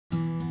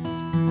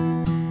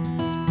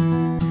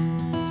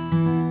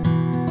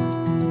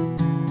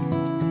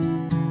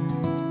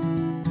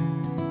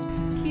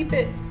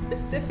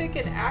specific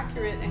and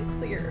accurate and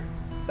clear,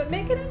 but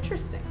make it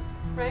interesting,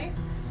 right?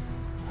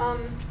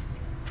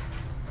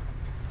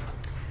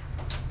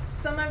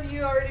 Some of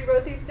you already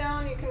wrote these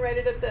down. You can write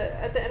it at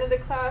the end of the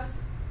class.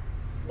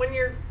 When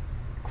you're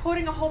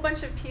quoting a whole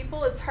bunch of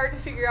people, it's hard to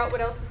figure out what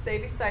else to say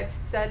besides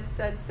said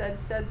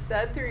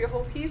through your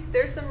whole piece.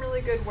 There's some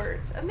really good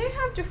words, and they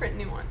have different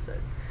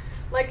nuances.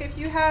 Like if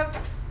you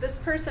have this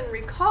person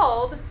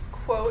recalled,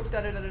 quote,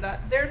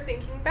 they're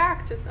thinking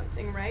back to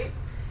something, right?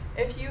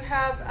 If you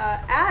have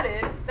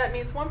added, that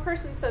means one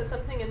person said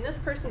something and this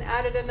person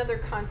added another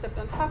concept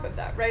on top of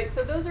that, right?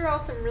 So those are all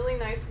some really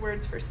nice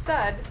words for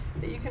said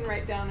that you can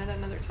write down at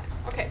another time.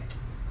 Okay.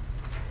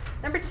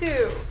 Number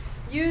 2,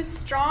 use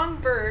strong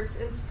verbs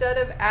instead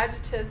of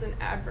adjectives and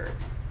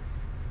adverbs.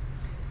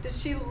 Did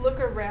she look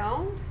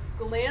around,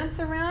 glance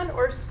around,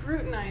 or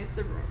scrutinize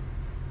the room?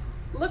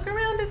 Look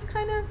around is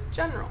kind of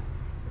general,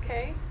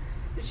 okay?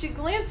 Did she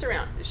glance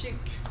around? Did she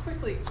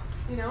quickly,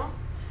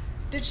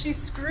 Did she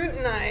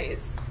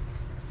scrutinize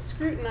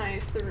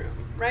the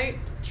room, right?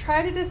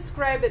 Try to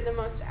describe it the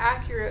most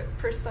accurate,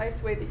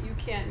 precise way that you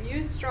can.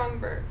 Use strong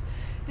verbs.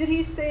 Did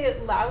he say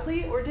it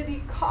loudly, or did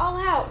he call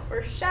out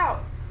or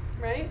shout,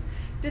 right?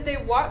 Did they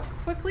walk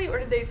quickly, or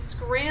did they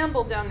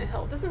scramble down the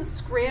hill? Doesn't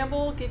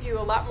scramble give you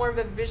a lot more of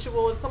a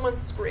visual of someone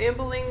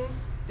scrambling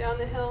down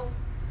the hill?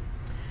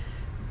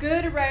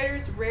 Good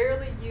writers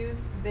rarely use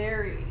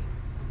very.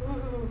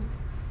 Ooh,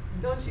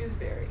 don't use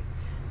very.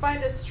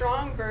 Find a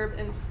strong verb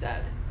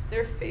instead.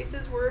 Their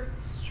faces were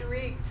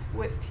streaked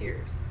with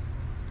tears.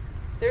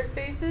 There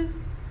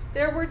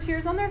were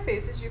tears on their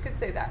faces, you could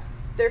say that.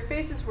 Their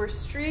faces were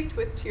streaked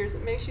with tears.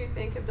 It makes you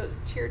think of those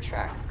tear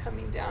tracks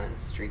coming down and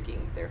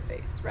streaking their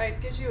face, right?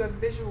 It gives you a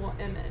visual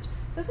image.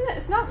 Doesn't it?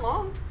 It's not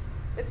long.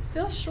 It's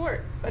still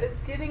short, but it's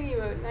giving you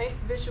a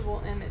nice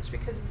visual image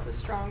because it's a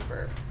strong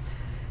verb.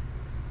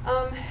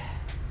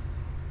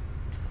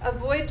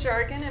 Avoid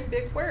jargon and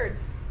big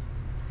words.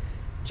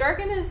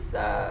 Jargon is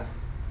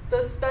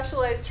those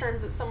specialized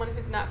terms that someone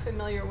who's not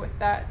familiar with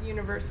that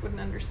universe wouldn't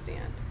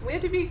understand. We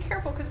have to be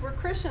careful because we're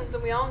Christians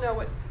and we all know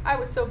what "I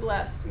was so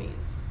blessed"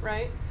 means,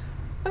 right?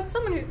 But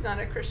someone who's not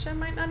a Christian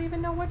might not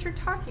even know what you're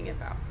talking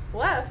about.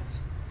 Blessed?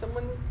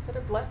 Someone said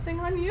a blessing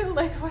on you?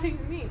 Like, what do you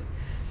mean?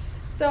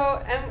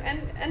 So,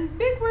 and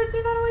big words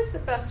are not always the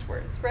best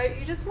words, right?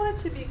 You just want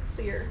it to be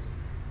clear.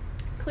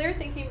 Clear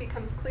thinking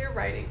becomes clear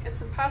writing. It's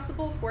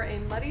impossible for a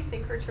muddy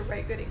thinker to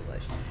write good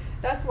English.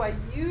 That's why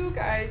you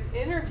guys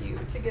interview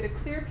to get a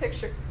clear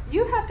picture.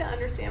 You have to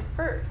understand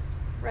first,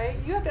 right?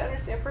 You have to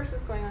understand first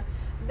what's going on.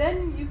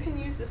 Then you can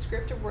use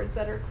descriptive words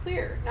that are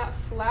clear, not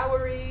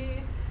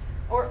flowery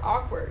or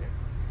awkward.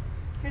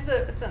 Here's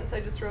a sentence I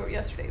just wrote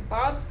yesterday.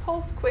 Bob's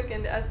pulse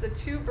quickened as the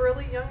 2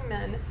 burly young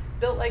men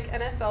built like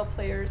NFL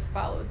players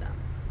followed them.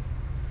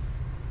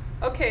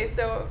 Okay,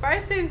 so if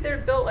I say they're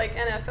built like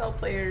NFL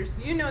players,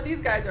 you know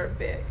these guys are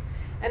big.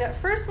 And at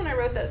first when I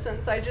wrote that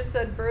sentence, I just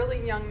said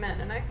burly young men,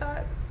 and I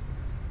thought,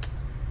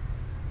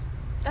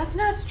 that's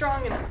not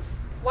strong enough.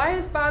 Why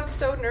is Bob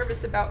so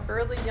nervous about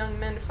burly young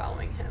men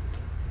following him?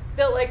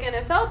 Built like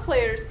NFL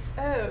players,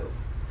 oh.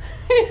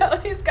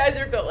 These guys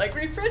are built like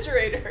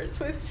refrigerators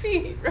with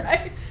feet,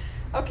 right?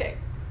 Okay.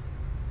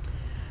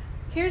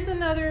 Here's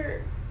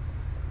another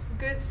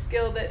good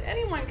skill that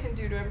anyone can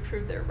do to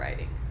improve their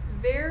writing.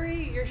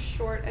 Vary your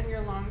short and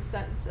your long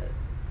sentences.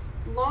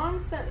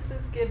 Long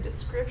sentences give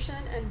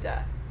description and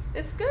depth.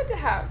 It's good to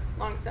have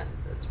long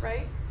sentences,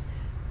 right?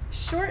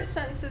 Short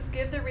sentences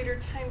give the reader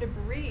time to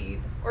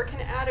breathe or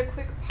can add a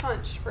quick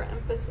punch for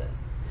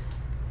emphasis.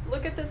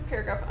 Look at this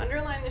paragraph.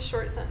 Underline the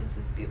short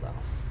sentences below.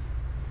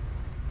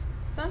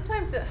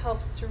 Sometimes it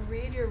helps to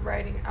read your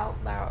writing out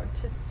loud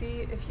to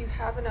see if you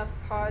have enough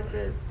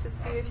pauses, to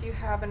see if you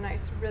have a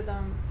nice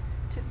rhythm,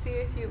 to see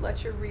if you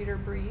let your reader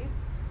breathe.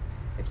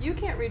 If you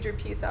can't read your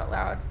piece out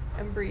loud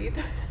and breathe,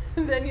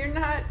 then you're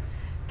not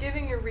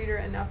giving your reader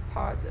enough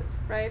pauses,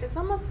 right? It's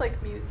almost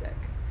like music.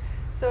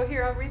 So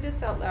here, I'll read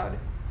this out loud.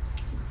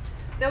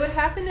 Though it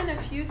happened in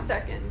a few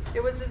seconds,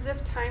 it was as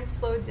if time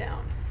slowed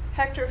down.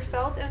 Hector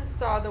felt and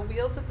saw the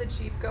wheels of the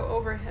Jeep go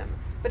over him,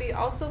 but he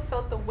also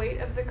felt the weight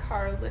of the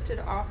car lifted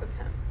off of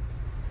him.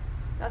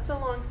 That's a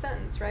long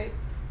sentence, right?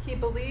 He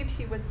believed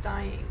he was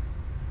dying.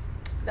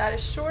 That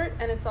is short,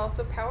 and it's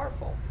also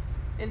powerful.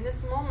 In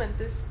this moment,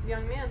 this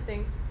young man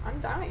thinks, I'm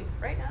dying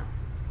right now.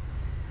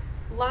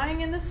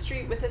 Lying in the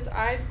street with his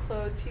eyes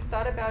closed, he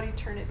thought about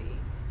eternity.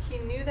 He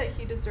knew that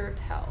he deserved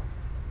hell.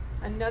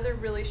 Another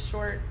really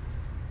short,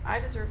 I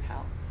deserve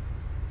hell,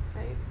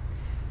 right?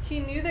 He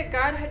knew that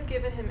God had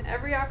given him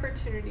every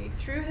opportunity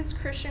through his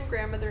Christian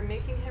grandmother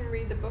making him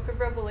read the book of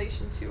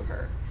Revelation to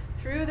her,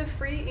 through the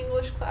free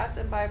English class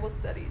and Bible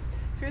studies,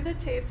 through the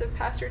tapes of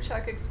Pastor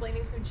Chuck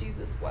explaining who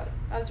Jesus was.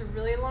 That was a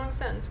really long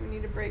sentence. We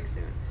need a break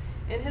soon.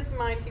 In his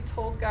mind, he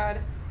told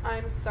God,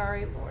 I'm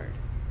sorry, Lord.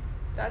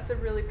 That's a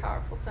really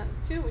powerful sentence,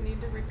 too. We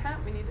need to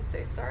repent. We need to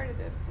say sorry to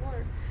the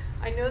Lord.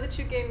 I know that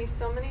you gave me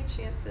so many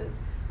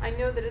chances. I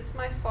know that it's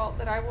my fault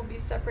that I will be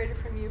separated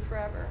from you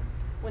forever.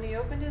 When he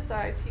opened his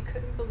eyes, he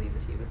couldn't believe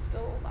that he was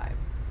still alive.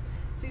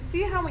 So you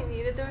see how we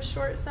needed those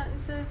short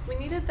sentences? We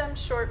needed them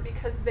short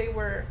because they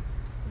were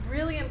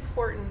really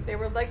important. They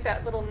were like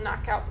that little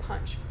knockout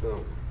punch,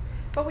 boom.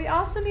 But we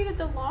also needed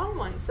the long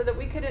ones so that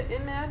we could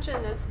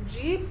imagine this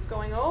Jeep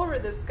going over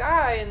this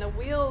guy and the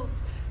wheels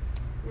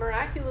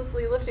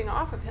miraculously lifting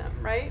off of him,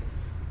 right?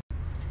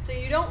 So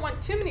you don't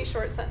want too many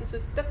short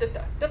sentences, da da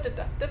da da da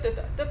da da da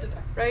da da da,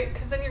 right?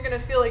 Because then you're gonna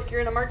feel like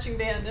you're in a marching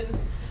band, and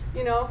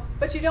you know.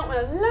 But you don't want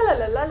to la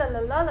la la la la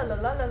la la la la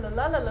la la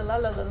la la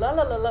la la la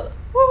la la la.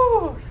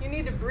 Woo! You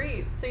need to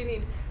breathe. So you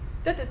need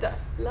da da da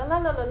la la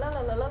la la la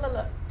la la la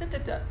la da da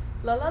da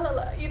la la la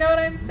la. You know what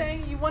I'm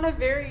saying? You want to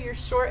vary your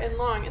short and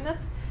long, and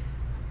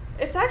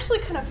it's actually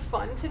kind of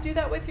fun to do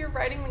that with your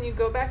writing when you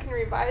go back and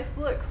revise.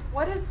 Look,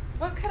 what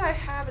could I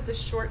have as a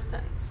short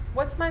sentence?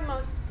 What's my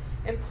most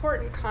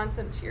important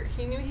concept here?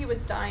 He knew he was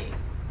dying.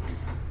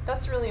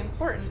 That's really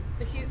important.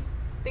 He's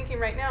thinking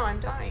right now, I'm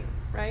dying,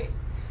 right?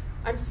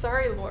 I'm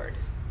sorry, Lord.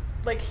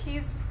 Like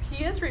he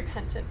is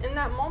repentant. In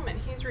that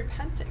moment, he's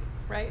repenting,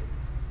 right?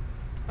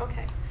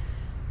 Okay.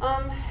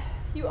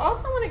 You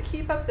also want to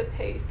keep up the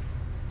pace.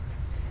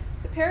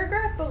 The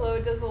paragraph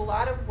below does a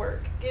lot of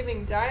work,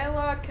 giving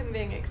dialogue,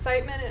 conveying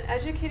excitement, and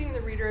educating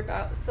the reader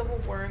about the Civil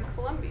War in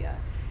Colombia.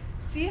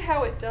 See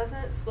how it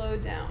doesn't slow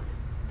down.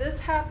 This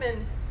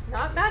happened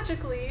not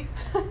magically,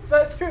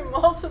 but through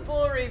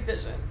multiple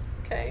revisions,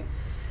 okay?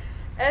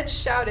 Ed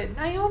shouted,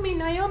 Naomi,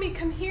 Naomi,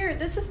 come here.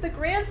 This is the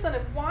grandson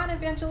of Juan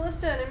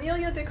Evangelista and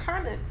Emilia de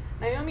Carmen.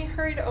 Naomi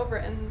hurried over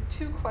and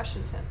two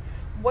questioned him.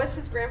 Was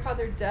his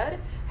grandfather dead?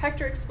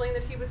 Hector explained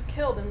that he was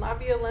killed in La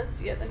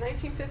Violencia, the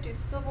 1950s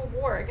civil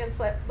war against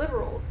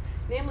liberals,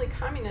 namely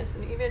communists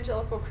and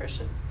evangelical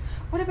Christians.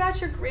 What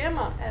about your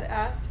grandma? Ed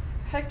asked.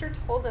 Hector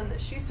told them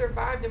that she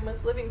survived and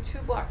was living 2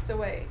 blocks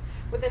away.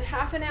 Within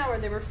half an hour,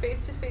 they were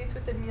face to face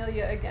with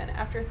Emilia again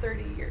after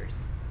 30 years.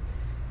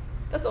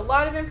 That's a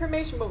lot of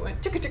information, but we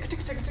went ticka, ticka,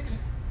 ticka, ticka, ticka,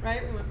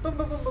 right? We went boom,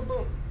 boom, boom, boom,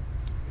 boom.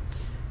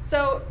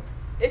 So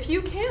if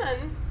you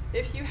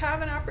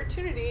have an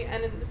opportunity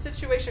and the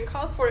situation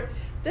calls for it,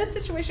 this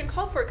situation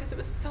called for it because it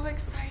was so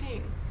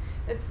exciting.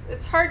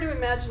 It's hard to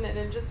imagine it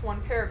in just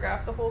one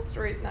paragraph. The whole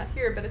story is not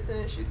here, but it's in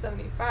issue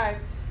 75.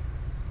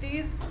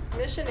 These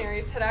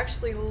missionaries had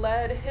actually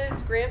led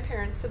his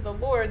grandparents to the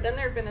Lord. Then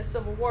there had been a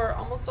civil war.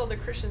 Almost all the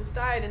Christians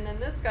died. And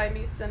then this guy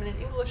meets them in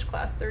an English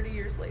class 30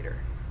 years later.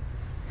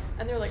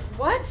 And they're like,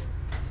 what?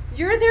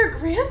 You're their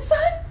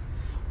grandson?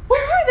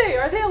 Where are they?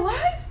 Are they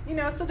alive? You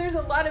know, so there's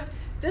a lot of,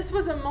 this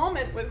was a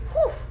moment with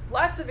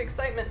lots of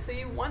excitement. So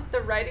you want the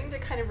writing to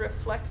kind of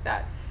reflect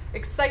that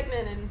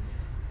excitement. And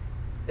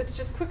it's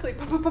just quickly,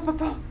 boom, boom, boom, boom,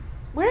 boom.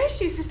 Where is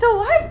she? She's still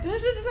alive. Da, da,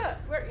 da, da.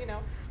 Where, you know,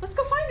 let's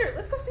go find her.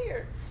 Let's go see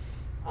her.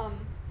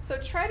 So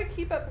try to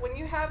keep up when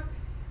you have,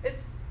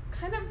 it's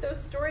kind of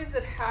those stories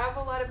that have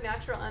a lot of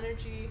natural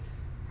energy,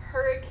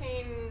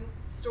 hurricane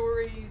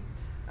stories,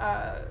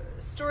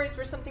 stories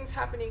where something's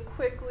happening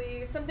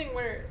quickly, something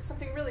where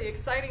something really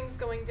exciting is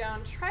going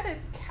down. Try to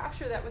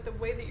capture that with the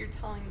way that you're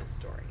telling the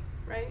story,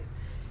 right?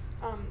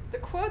 The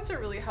quotes are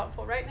really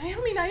helpful, right?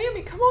 Naomi,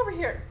 Naomi, come over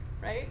here,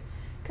 right?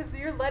 Because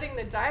you're letting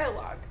the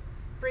dialogue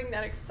bring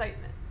that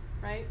excitement,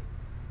 right?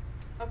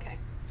 Okay.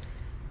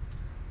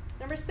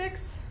 Number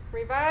 6.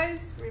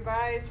 Revise,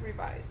 revise,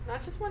 revise.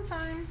 Not just one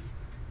time,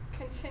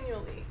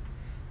 continually.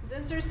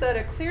 Zinsser said,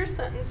 a clear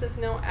sentence is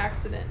no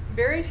accident.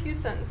 Very few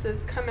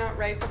sentences come out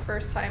right the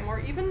first time or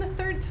even the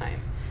third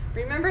time.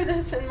 Remember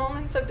this in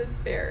moments of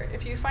despair.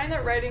 If you find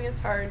that writing is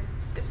hard,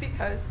 it's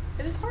because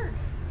it is hard.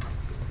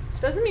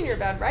 Doesn't mean you're a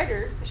bad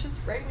writer, it's just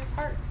writing is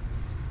hard.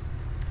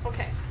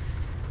 Okay,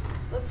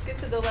 let's get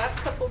to the last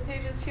couple of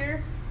pages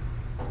here.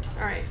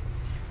 All right,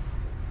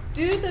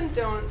 do's and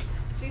don'ts,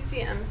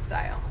 CCM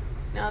style.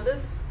 Now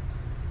this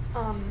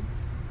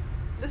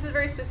is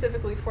very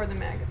specifically for the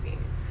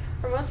magazine.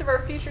 For most of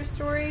our feature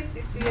stories,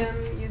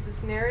 CCM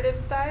uses narrative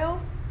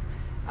style.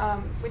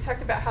 We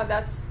talked about how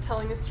that's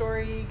telling a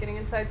story, getting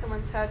inside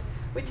someone's head.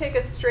 We take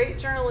a straight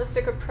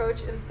journalistic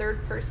approach in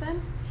third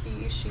person,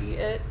 he, she,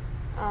 it,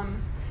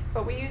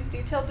 but we use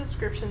detailed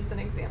descriptions and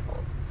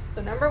examples.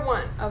 So number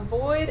 1,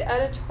 avoid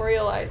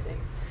editorializing.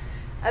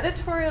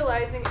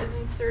 Editorializing is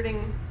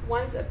inserting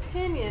one's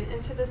opinion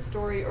into the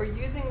story or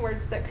using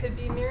words that could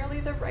be merely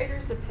the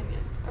writer's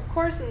opinions. Of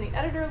course, in the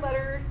editor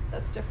letter,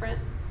 that's different.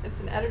 It's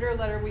an editor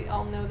letter. We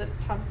all know that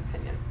it's Tom's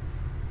opinion.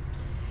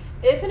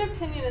 If an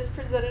opinion is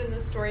presented in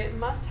the story, it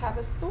must have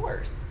a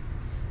source.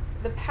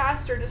 The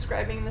pastor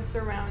describing the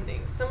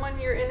surroundings, someone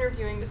you're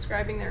interviewing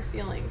describing their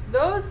feelings.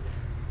 Those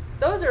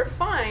are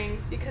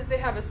fine because they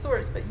have a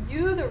source, but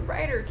you, the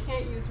writer,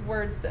 can't use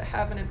words that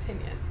have an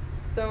opinion.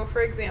 So,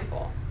 for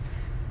example,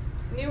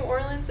 New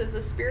Orleans is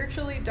a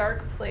spiritually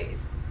dark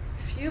place.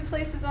 Few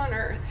places on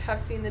earth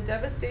have seen the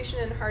devastation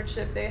and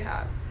hardship they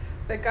have,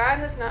 but God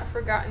has not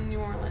forgotten New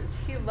Orleans.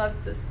 He loves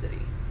this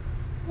city.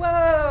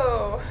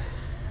 Whoa!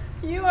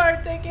 You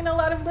are taking a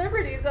lot of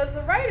liberties as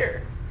a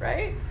writer,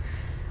 right?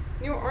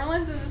 New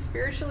Orleans is a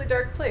spiritually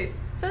dark place.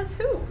 Says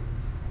who?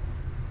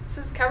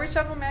 Says Calvary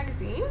Chapel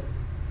Magazine?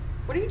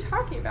 What are you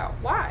talking about?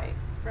 Why?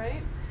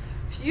 Right?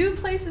 Few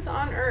places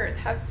on earth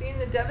have seen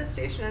the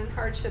devastation and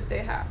hardship they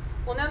have.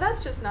 Well, now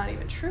that's just not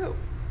even true,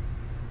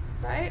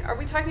 right? Are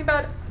we talking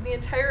about the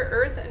entire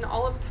earth and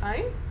all of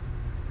time?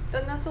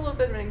 Then that's a little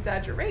bit of an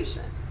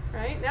exaggeration,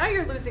 right? Now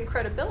you're losing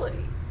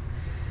credibility.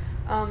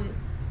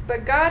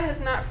 But God has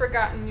not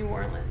forgotten New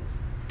Orleans.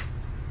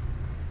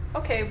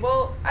 Okay,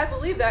 well, I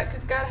believe that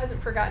because God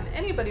hasn't forgotten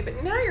anybody,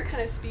 but now you're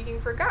kind of speaking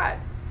for God.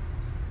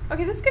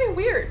 Okay, this is getting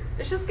weird.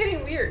 It's just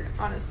getting weird,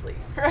 honestly,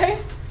 right?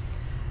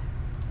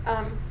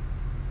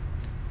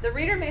 The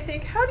reader may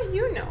think, how do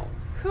you know?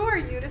 Who are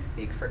you to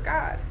speak for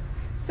God?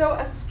 So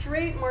a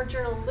straight, more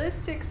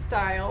journalistic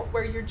style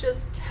where you're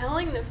just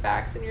telling the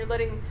facts and you're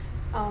letting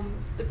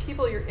the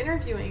people you're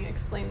interviewing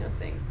explain those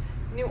things.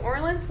 New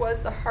Orleans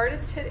was the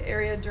hardest hit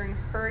area during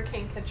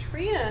Hurricane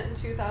Katrina in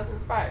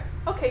 2005.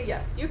 Okay,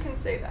 yes, you can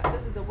say that.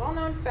 This is a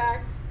well-known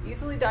fact,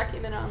 easily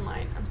documented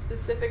online. I'm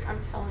specific,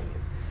 I'm telling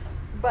you.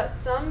 But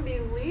some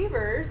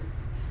believers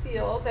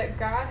feel that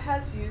God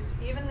has used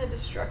even the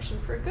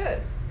destruction for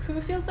good. Who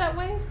feels that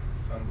way?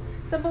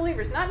 Some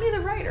believers. Not me,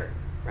 the writer,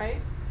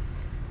 right?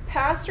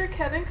 Pastor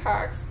Kevin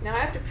Cox, now I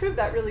have to prove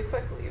that really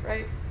quickly,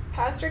 right?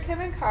 Pastor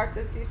Kevin Cox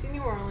of CC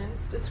New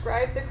Orleans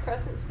described the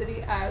Crescent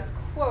City as,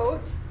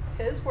 quote,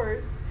 his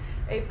words,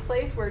 a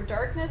place where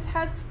darkness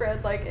had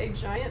spread like a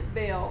giant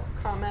veil,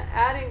 comma,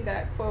 adding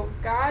that, quote,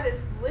 God is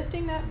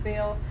lifting that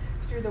veil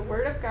through the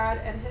word of God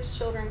and his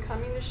children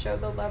coming to show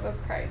the love of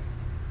Christ,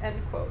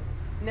 end quote.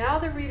 Now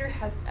the reader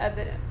has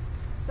evidence.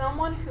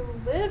 Someone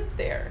who lives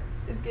there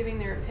is giving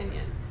their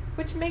opinion,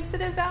 which makes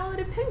it a valid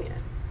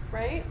opinion,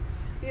 right?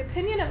 The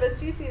opinion of a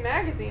CC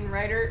Magazine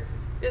writer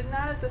is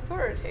not as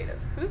authoritative.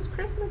 Who's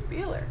Christmas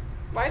Beeler?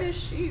 Why does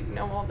she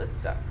know all this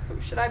stuff?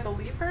 Should I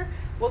believe her?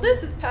 Well,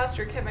 this is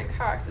Pastor Kevin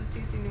Cox of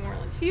CC New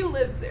Orleans. He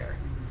lives there,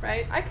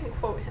 right? I can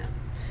quote him.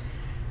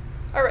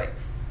 All right,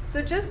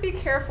 so just be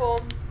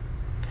careful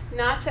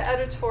not to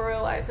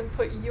editorialize and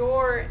put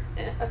your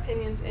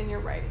opinions in your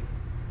writing.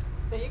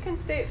 Now, you can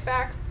state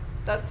facts,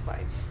 that's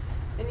fine.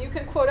 And you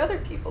can quote other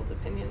people's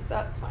opinions,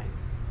 that's fine.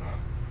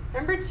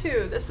 Number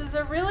 2, this is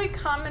a really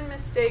common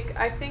mistake,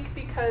 I think,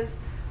 because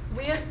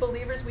we as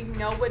believers, we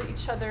know what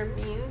each other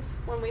means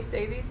when we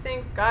say these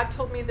things. God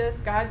told me this,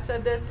 God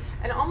said this,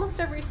 and almost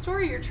every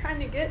story you're trying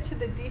to get to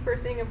the deeper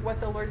thing of what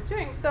the Lord's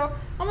doing. So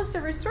almost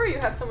every story you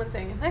have someone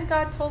saying, and then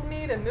God told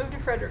me to move to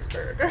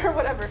Fredericksburg or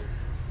whatever.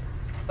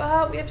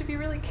 But we have to be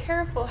really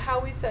careful how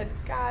we said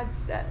God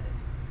said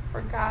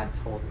or God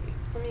told me.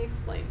 Let me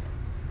explain.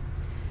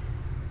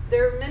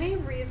 There are many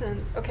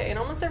reasons, okay, in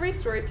almost every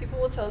story people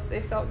will tell us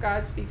they felt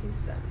God speaking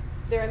to them.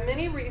 There are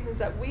many reasons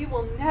that we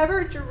will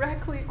never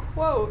directly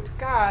quote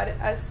God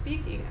as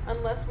speaking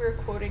unless we're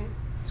quoting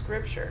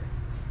Scripture.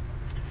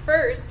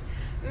 First,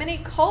 many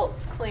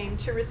cults claim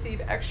to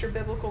receive extra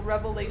biblical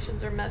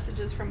revelations or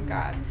messages from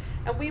God,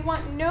 and we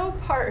want no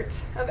part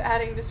of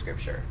adding to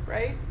Scripture,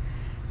 right?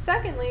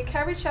 Secondly,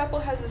 Calvary Chapel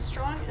has a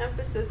strong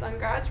emphasis on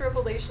God's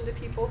revelation to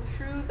people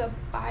through the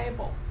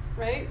Bible,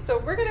 right? So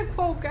we're going to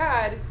quote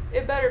God,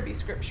 it better be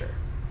Scripture.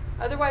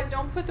 Otherwise,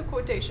 don't put the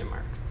quotation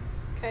marks,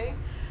 okay?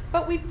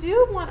 But we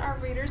do want our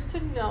readers to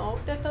know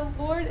that the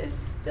Lord is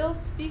still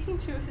speaking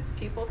to his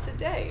people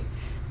today.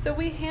 So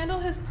we handle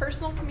his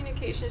personal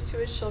communications to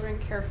his children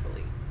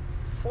carefully.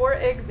 For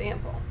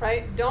example,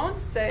 right? Don't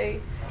say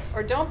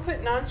or don't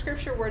put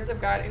non-scripture words of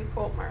God in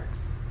quote marks.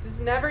 Just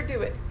never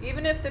do it.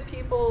 Even if the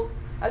people,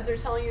 as they're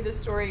telling you the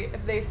story,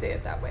 if they say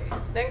it that way.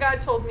 Then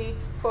God told me,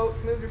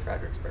 quote, move to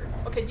Fredericksburg.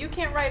 Okay, you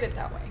can't write it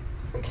that way.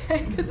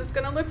 Okay, because it's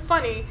going to look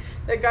funny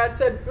that God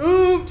said,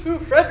 move to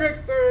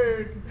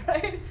Fredericksburg,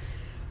 right?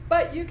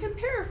 But you can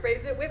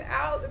paraphrase it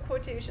without the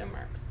quotation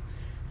marks.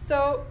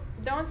 So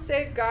don't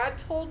say, God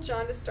told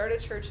John to start a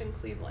church in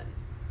Cleveland.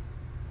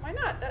 Why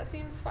not? That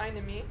seems fine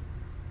to me.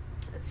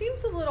 It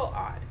seems a little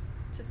odd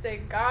to say,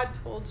 God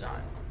told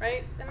John,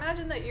 right?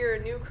 Imagine that you're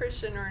a new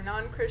Christian or a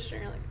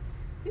non-Christian. You're like,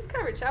 these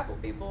Calvary Chapel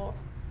people,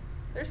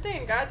 they're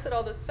saying God said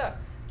all this stuff.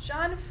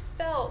 John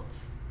felt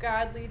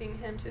God leading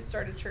him to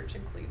start a church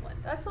in Cleveland.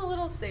 That's a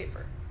little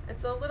safer.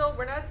 It's a little,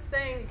 we're not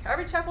saying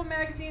Calvary Chapel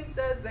Magazine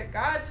says that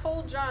God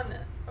told John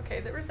this. Okay,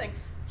 that we're saying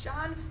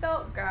John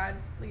felt God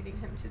leading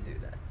him to do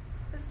this.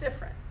 It's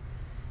different.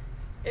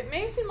 It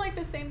may seem like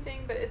the same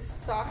thing, but it's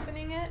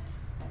softening it,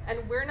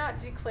 and we're not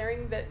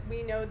declaring that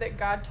we know that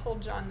God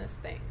told John this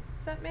thing.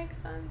 Does that make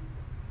sense?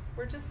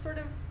 We're just sort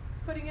of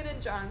putting it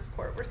in John's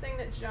court. We're saying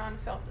that John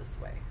felt this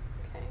way.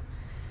 Okay.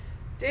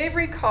 Dave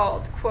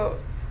recalled, quote,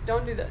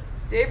 don't do this.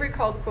 Dave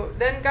recalled, quote,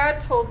 then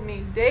God told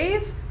me,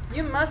 Dave,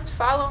 you must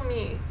follow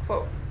me,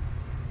 quote.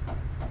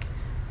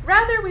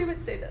 Rather, we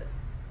would say this.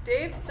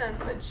 Dave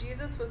sensed that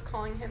Jesus was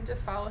calling him to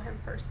follow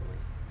him personally.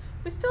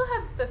 We still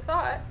have the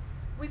thought.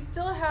 We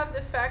still have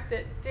the fact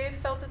that Dave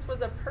felt this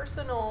was a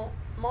personal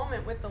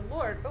moment with the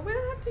Lord, but we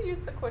don't have to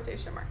use the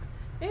quotation marks.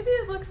 Maybe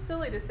it looks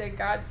silly to say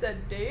God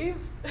said Dave,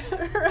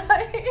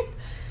 right?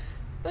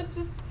 But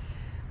just,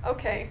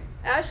 okay.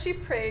 As she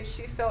prayed,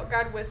 she felt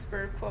God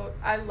whisper, quote,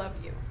 I love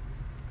you.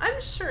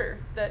 I'm sure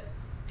that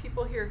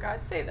people hear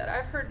God say that.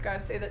 I've heard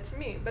God say that to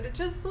me, but it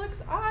just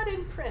looks odd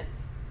in print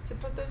to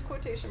put those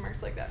quotation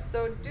marks like that.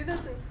 So do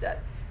this instead.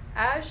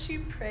 As she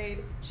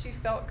prayed, she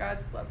felt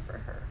God's love for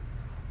her.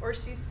 Or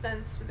she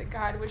sensed that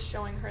God was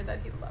showing her that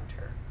he loved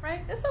her.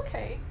 Right? It's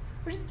okay.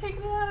 We're just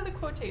taking it out of the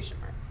quotation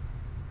marks.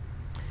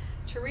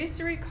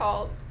 Teresa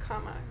recalled,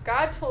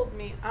 God told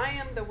me, I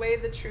am the way,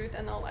 the truth,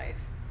 and the life.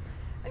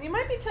 And you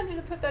might be tempted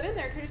to put that in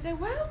there because you say,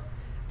 well,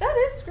 that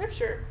is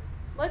scripture.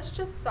 Let's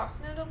just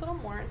soften it a little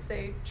more and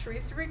say,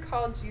 Teresa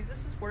recalled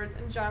Jesus' words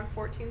in John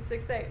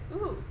 14:6a.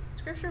 Ooh,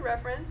 scripture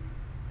reference.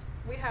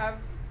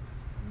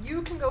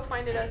 You can go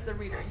find it as the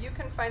reader. You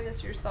can find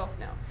this yourself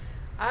now.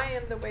 I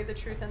am the way, the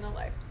truth, and the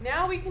life.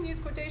 Now we can use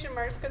quotation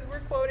marks because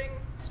we're quoting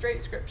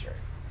straight scripture.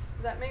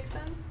 Does that make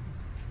sense?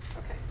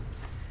 Okay.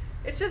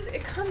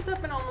 It comes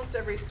up in almost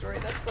every story.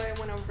 That's why I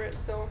went over it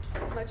so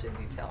much in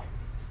detail.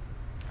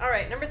 All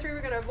right, number 3,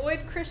 we're going to avoid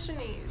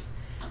Christianese.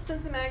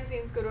 Since the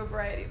magazines go to a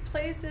variety of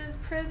places,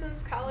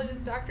 prisons,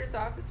 colleges, doctors'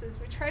 offices,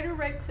 we try to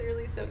write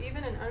clearly so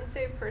even an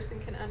unsaved person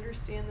can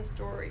understand the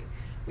story.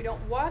 We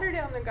don't water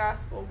down the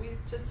gospel. We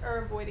just are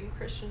avoiding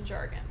Christian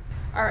jargon.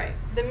 All right,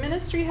 the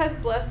ministry has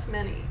blessed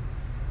many.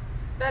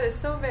 That is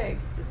so vague,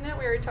 isn't it?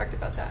 We already talked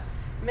about that.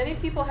 Many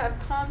people have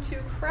come to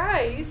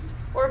Christ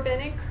or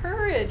been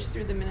encouraged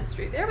through the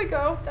ministry. There we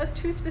go. That's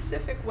 2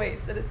 specific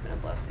ways that it's been a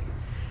blessing.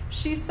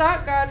 She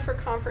sought God for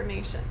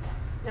confirmation.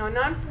 Now, a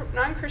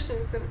non-Christian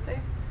is going to say,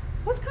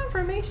 what's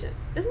confirmation?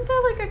 Isn't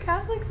that like a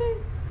Catholic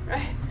thing?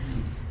 Right?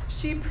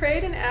 She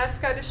prayed and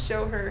asked God to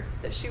show her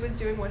that she was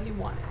doing what he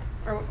wanted,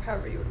 or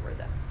however you would word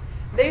that.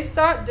 They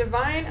sought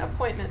divine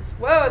appointments.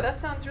 Whoa, that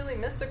sounds really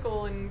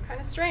mystical and kind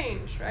of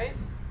strange, right?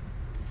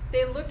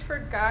 They looked for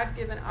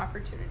God-given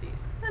opportunities.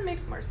 That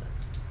makes more sense.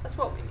 That's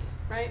what we mean,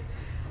 right?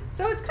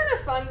 So it's kind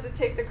of fun to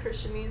take the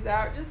Christianese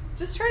out.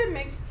 Just try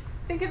to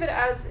think of it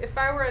as if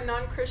I were a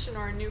non-Christian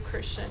or a new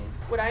Christian,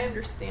 would I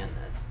understand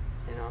this?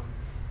 You know?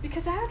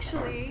 Because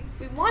actually,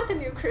 we want the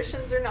new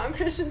Christians or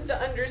non-Christians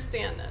to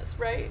understand this,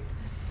 right?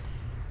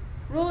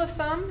 Rule of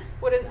thumb,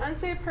 would an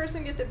unsaved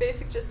person get the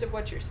basic gist of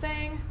what you're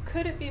saying?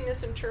 Could it be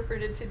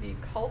misinterpreted to be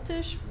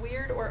cultish,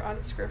 weird, or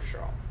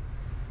unscriptural?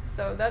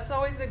 So that's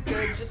always a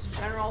good, just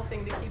general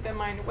thing to keep in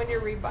mind when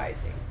you're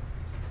revising.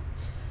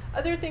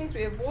 Other things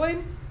we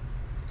avoid,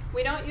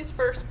 we don't use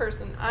first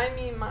person, I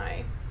mean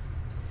my,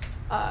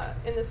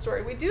 in the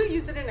story. We do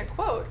use it in a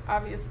quote,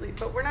 obviously,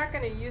 but we're not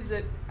going to use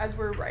it as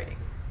we're writing,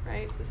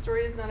 right? The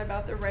story is not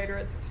about the writer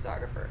or the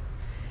photographer.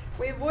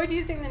 We avoid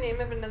using the name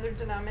of another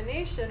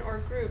denomination or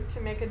group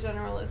to make a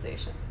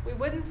generalization. We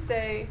wouldn't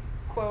say,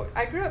 quote,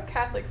 I grew up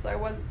Catholic, so I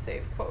wasn't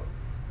saved, quote.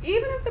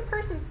 Even if the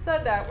person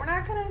said that, we're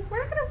not gonna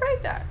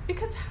write that,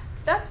 because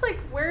that's like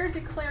we're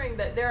declaring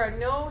that there are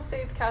no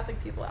saved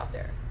Catholic people out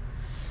there.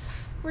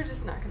 We're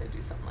just not gonna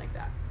do something like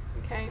that,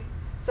 okay?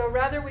 So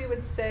rather we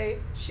would say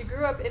she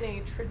grew up in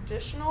a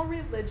traditional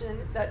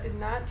religion that did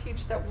not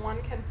teach that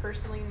one can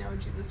personally know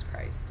Jesus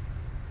Christ.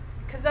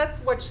 Because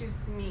that's what she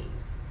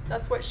means.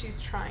 That's what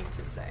she's trying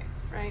to say,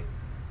 right?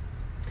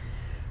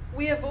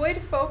 We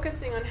avoid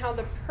focusing on how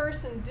the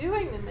person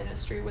doing the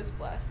ministry was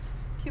blessed.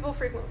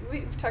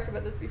 We've talked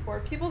about this before,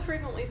 people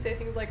frequently say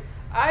things like,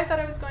 I thought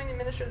I was going to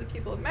minister to the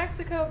people of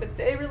Mexico, but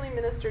they really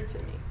ministered to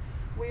me.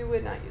 We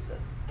would not use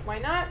this. Why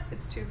not?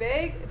 It's too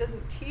vague. It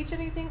doesn't teach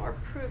anything or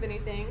prove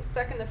anything.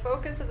 Second, the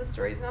focus of the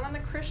story is not on the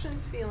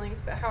Christians'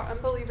 feelings, but how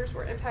unbelievers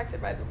were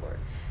impacted by the Lord.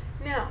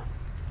 Now,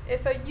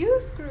 if a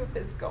youth group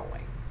is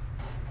going,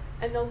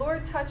 and the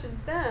Lord touches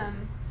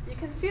them, you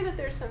can see that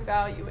there's some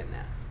value in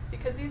that.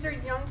 Because these are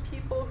young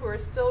people who are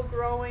still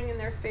growing in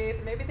their faith.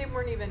 Maybe they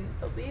weren't even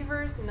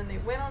believers, and then they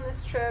went on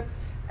this trip,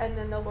 and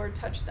then the Lord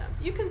touched them.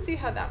 You can see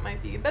how that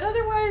might be. But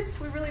otherwise,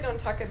 we really don't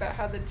talk about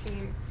how the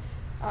team,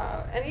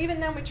 and even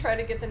then we try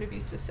to get them to be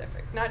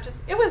specific. Not just,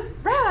 it was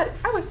rad,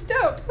 I was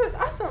stoked, it was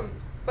awesome.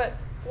 But,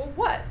 well,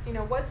 what?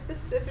 What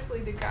specifically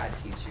did God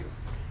teach you?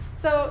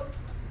 So,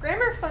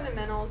 grammar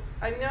fundamentals,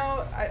 I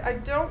know I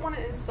don't want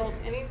to insult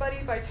anybody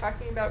by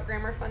talking about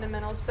grammar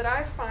fundamentals, but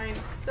I find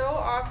so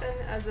often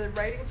as a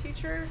writing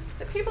teacher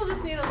that people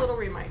just need a little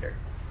reminder.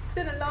 It's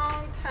been a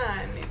long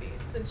time, maybe,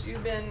 since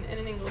you've been in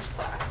an English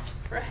class,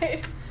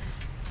 right?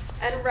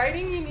 And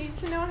writing, you need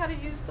to know how to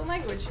use the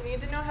language. You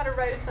need to know how to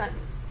write a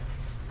sentence.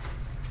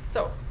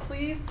 So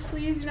please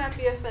do not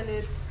be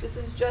offended. This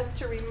is just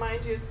to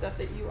remind you of stuff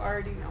that you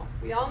already know.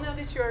 We all know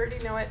that you already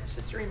know it. It's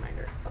just a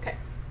reminder. Okay.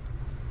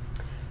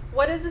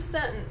 What is a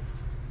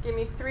sentence? Give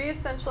me 3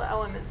 essential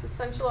elements. A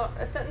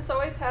sentence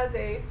always has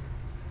a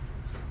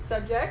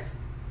subject,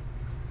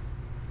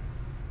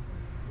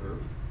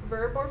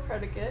 verb or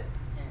predicate,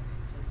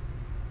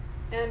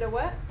 and a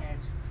what?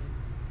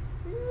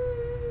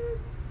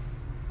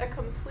 A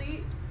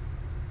complete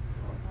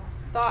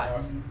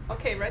thought.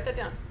 Okay, write that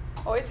down.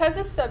 Always has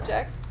a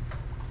subject.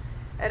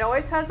 It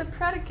always has a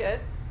predicate.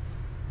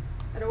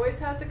 It always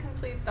has a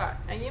complete thought.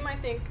 And you might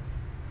think,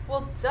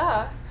 well,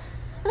 duh.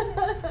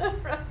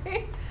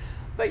 Right?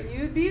 But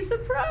you'd be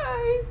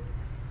surprised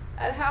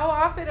at how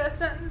often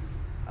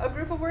a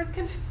group of words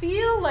can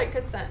feel like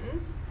a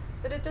sentence,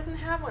 that it doesn't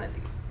have one of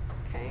these.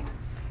 Okay?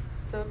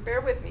 So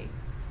bear with me.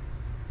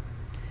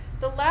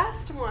 The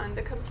last one,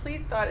 the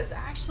complete thought, is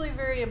actually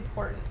very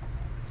important.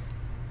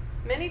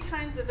 Many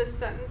times if a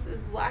sentence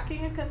is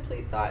lacking a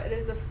complete thought, it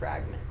is a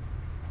fragment.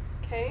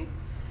 Okay?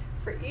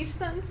 For each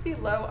sentence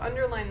below,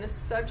 underline the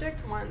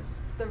subject once,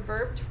 the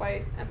verb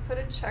twice, and put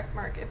a check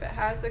mark if it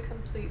has a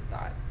complete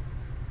thought.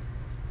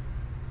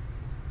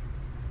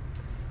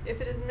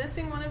 If it is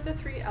missing one of the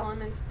three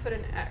elements, put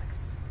an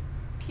X.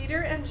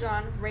 Peter and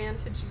John ran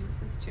to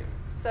Jesus' tomb.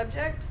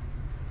 Subject,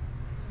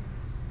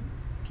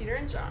 Peter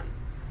and John.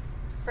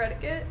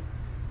 Predicate,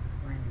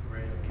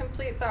 Ran.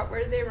 complete thought, where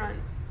did they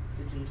run?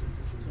 To Jesus'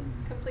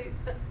 tomb. Complete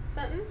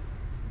sentence?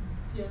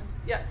 Yes.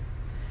 Yes.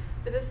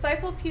 The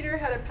disciple Peter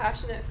had a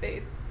passionate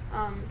faith.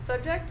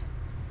 Subject,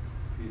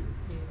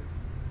 Peter.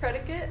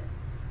 predicate,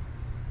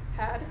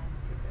 had.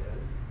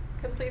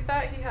 Complete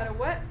thought, he had a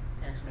what?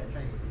 Passionate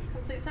faith.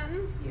 Complete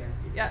sentence? Yes.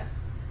 Yes.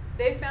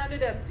 They found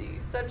it empty.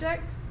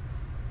 Subject,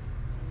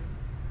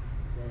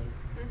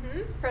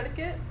 They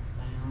predicate,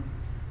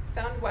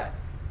 found what?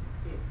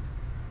 it.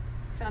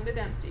 Found it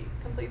empty.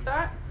 Complete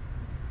thought?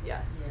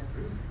 Yes.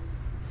 Yes.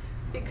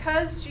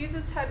 Because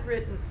Jesus had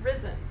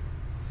risen.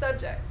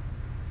 Subject,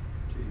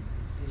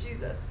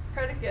 Jesus.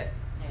 Predicate,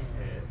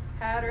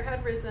 had or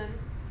had risen.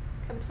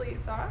 Complete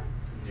thought?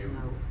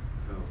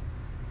 No.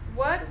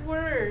 What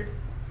word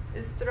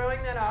is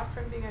throwing that off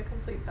from being a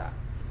complete thought?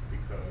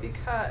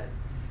 Because.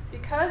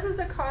 Because is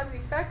a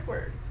cause-effect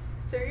word.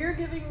 So you're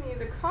giving me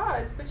the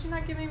cause, but you're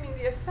not giving me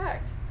the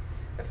effect.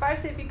 If I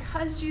say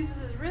because Jesus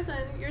is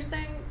risen, you're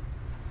saying,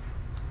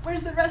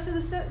 where's the rest of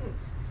the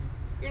sentence?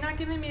 You're not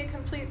giving me a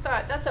complete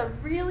thought. That's a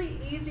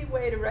really easy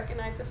way to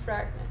recognize a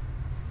fragment.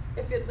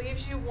 If it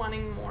leaves you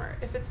wanting more,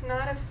 if it's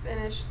not a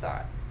finished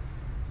thought.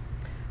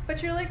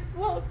 But you're like,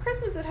 well,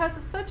 Christmas, it has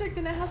a subject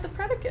and it has a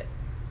predicate.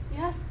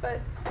 Yes, but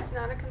it's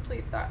not a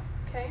complete thought,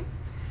 okay?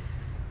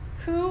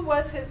 Who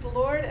was his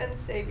Lord and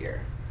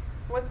Savior?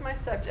 What's my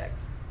subject?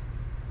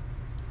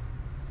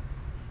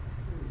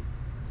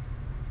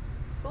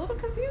 It's a little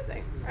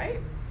confusing, right?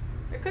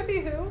 It could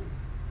be who,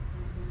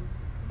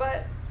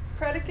 but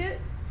predicate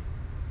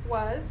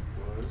was.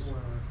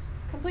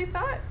 Complete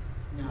thought?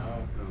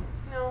 No.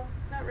 No,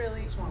 not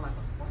really. It's more like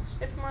a question.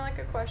 It's more like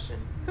a question.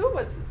 Who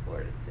was his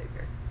Lord and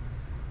Savior?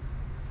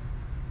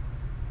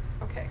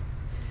 Okay.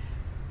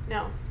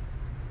 Now,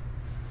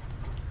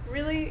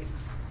 really,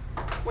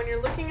 when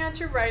you're looking at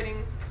your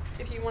writing,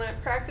 if you want to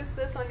practice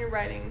this on your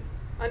writing,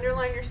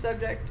 underline your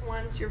subject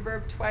once, your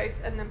verb twice,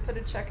 and then put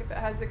a check if it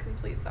has a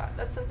complete thought.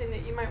 That's something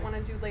that you might want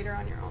to do later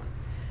on your own.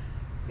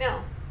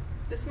 Now,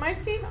 this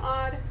might seem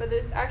odd, but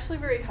it's actually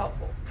very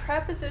helpful.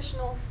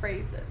 Prepositional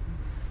phrases.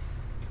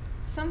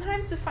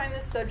 Sometimes to find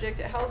this subject,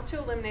 it helps to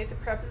eliminate the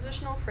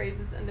prepositional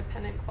phrases and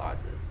dependent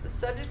clauses. The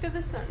subject of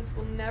the sentence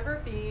will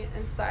never be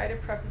inside a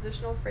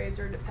prepositional phrase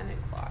or a dependent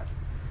clause.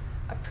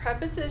 A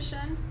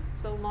preposition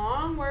is a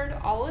long word.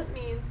 All it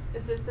means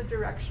is it's a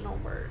directional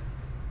word,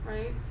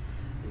 right?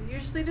 It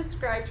usually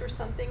describes where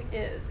something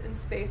is in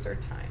space or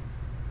time.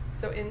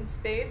 So in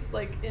space,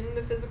 like in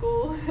the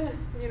physical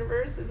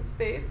universe, in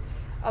space,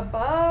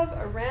 above,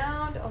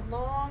 around,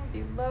 along,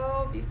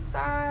 below,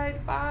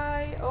 beside,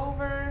 by,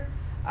 over,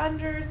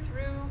 under,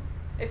 through.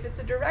 If it's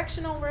a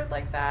directional word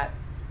like that,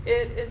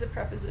 it is a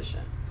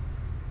preposition.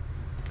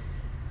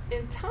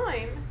 In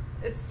time,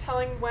 it's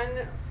telling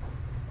when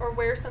or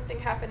where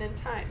something happened in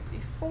time.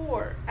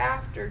 Before,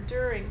 after,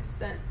 during,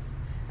 since.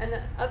 And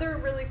the other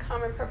really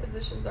common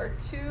prepositions are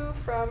to,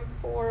 from,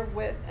 for,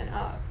 with, and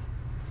of.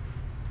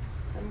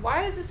 And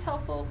why is this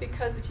helpful?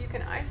 Because if you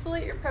can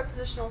isolate your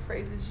prepositional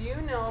phrases, you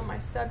know my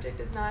subject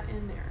is not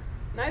in there.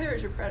 Neither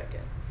is your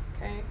predicate,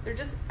 okay? They're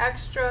just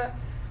extra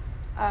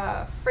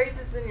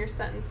phrases in your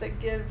sentence that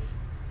give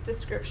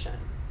description.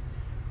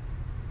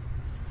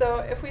 So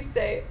if we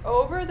say,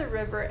 over the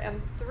river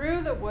and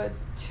through the woods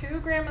to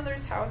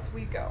grandmother's house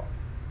we go.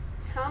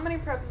 How many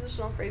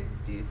prepositional phrases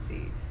do you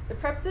see? The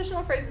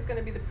prepositional phrase is going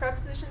to be the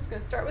preposition. It's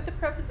going to start with the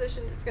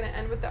preposition. It's going to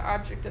end with the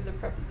object of the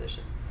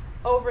preposition.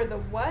 Over the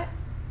what?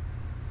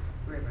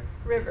 River.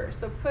 River.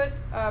 So put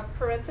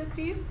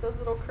parentheses, those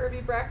little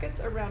curvy brackets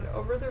around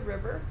over the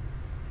river.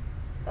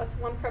 That's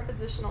one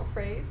prepositional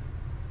phrase.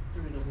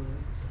 Through the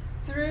woods.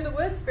 Through the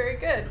woods, very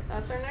good.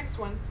 That's our next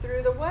one.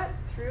 Through the what?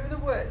 Through the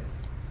woods.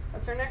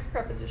 That's our next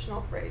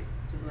prepositional phrase.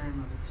 To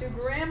grandmother's To house.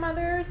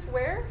 grandmother's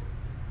where?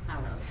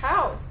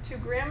 House. To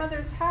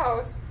grandmother's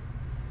house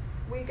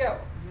we go.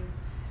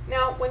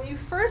 Now, when you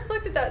first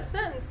looked at that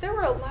sentence, there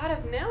were a lot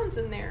of nouns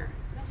in there.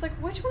 And it's like,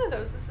 which one of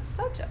those is the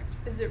subject?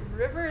 Is it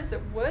river? Is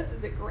it woods?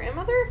 Is it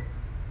grandmother?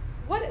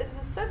 What is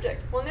the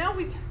subject? Well, now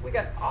we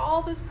got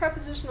all those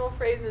prepositional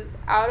phrases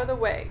out of the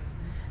way.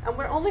 And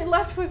we're only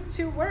left with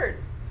two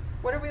words.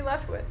 What are we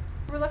left with?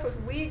 We're left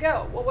with we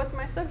go. Well, what's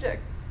my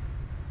subject?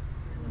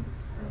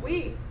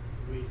 We.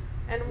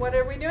 And what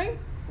are we doing?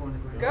 Going to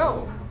grandmother's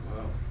Go. house.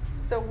 Wow.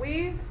 So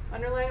we,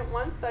 underline it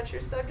once, that's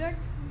your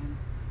subject.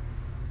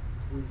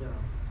 We go.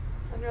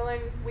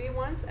 Underline we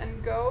once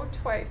and go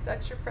twice,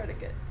 that's your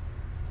predicate.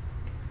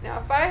 Now,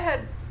 if I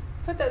had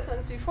put that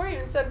sentence before you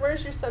and said,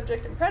 where's your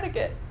subject and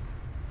predicate?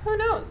 Who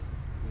knows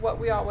what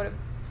we all would have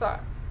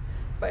thought.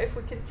 But if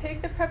we can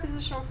take the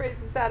prepositional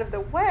phrases out of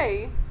the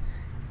way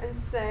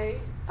and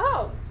say,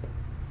 oh,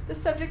 the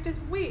subject is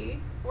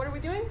we, what are we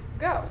doing?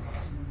 Go.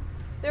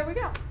 There we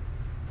go.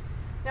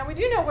 Now we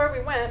do know where we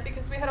went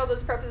because we had all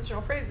those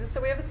prepositional phrases,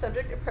 so we have a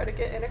subject, a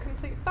predicate, and a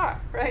complete thought,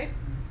 right?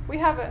 We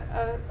have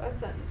a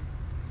sentence.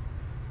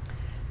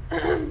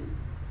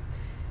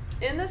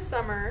 In the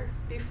summer,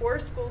 before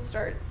school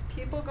starts,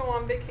 people go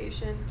on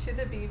vacation to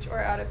the beach or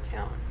out of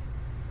town.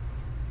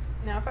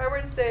 Now, if I were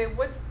to say,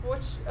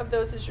 which of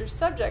those is your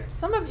subject,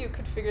 some of you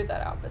could figure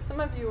that out, but some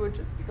of you would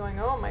just be going,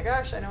 oh my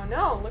gosh, I don't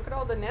know. Look at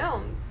all the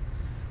nouns.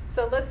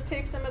 So let's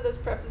take some of those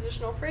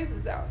prepositional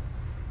phrases out.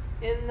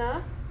 In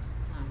the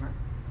Summer.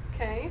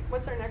 Okay,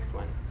 what's our next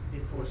one?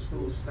 Before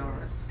school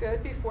starts.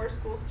 Good, before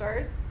school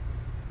starts.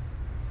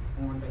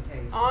 On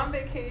vacation. On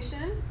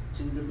vacation.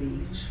 To the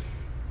beach.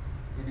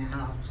 And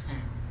out of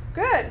town.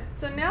 Good.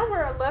 So now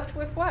we're left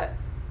with what?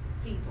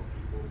 People.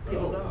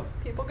 People go.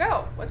 People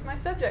go. What's my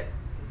subject?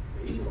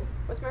 People.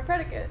 What's my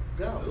predicate?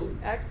 Go.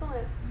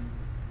 Excellent.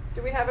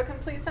 Do we have a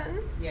complete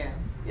sentence? Yes.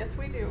 Yes,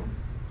 we do.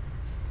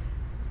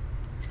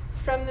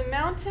 From the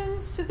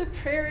mountains to the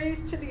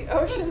prairies to the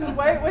oceans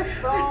white with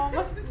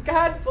foam,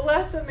 God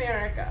bless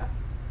America.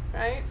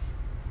 Right?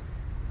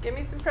 Give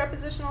me some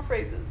prepositional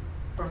phrases.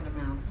 From the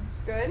mountains.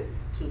 Good.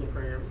 To the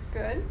prairies.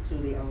 Good. To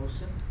the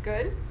ocean.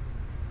 Good.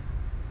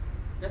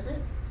 That's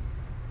it.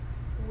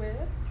 With.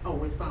 Oh,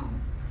 with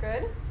phone.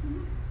 Good.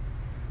 Mm-hmm.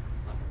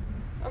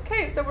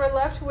 Okay, so we're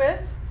left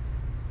with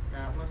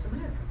God bless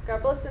America.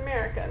 God bless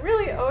America. And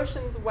really,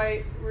 oceans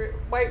white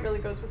really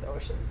goes with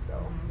oceans.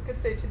 So you could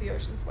say to the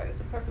oceans white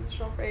as a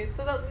prepositional phrase.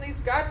 So that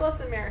leaves God bless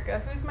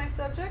America. Who's my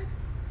subject?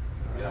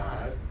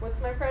 God. What's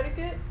my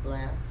predicate?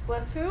 Bless.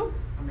 Bless who?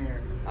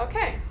 America.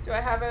 Okay. Do I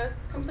have a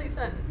complete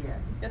sentence?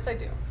 Yes. Yes, I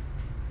do.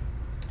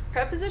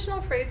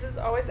 Prepositional phrases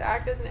always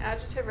act as an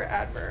adjective or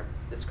adverb,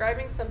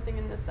 describing something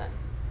in the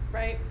sentence,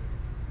 right?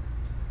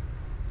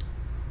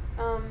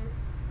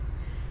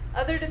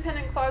 Other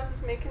dependent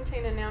clauses may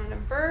contain a noun and a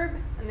verb,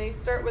 and they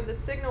start with a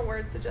signal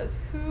word such as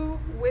who,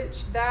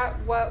 which, that,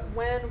 what,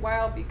 when,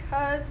 while,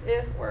 because,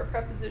 if, or a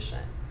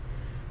preposition.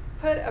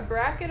 Put a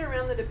bracket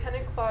around the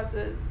dependent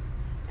clauses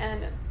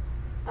and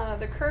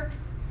the curved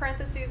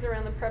parentheses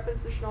around the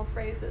prepositional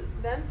phrases.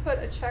 Then put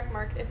a check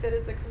mark if it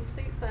is a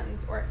complete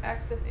sentence or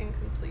X if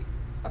incomplete.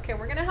 Okay,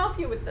 we're going to help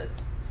you with this.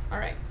 All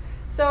right.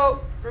 So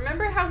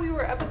remember how we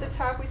were up at the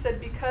top? We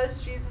said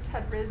because Jesus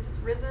had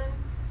risen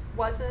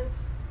wasn't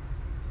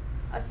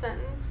a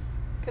sentence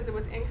because it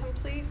was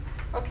incomplete.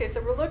 Okay, so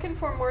we're looking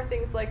for more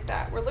things like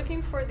that. We're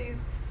looking for these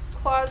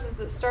clauses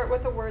that start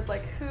with a word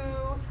like who,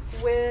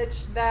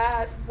 which,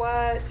 that,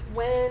 what,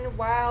 when,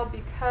 while,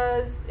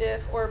 because,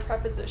 if, or a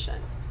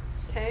preposition.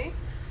 Okay?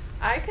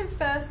 I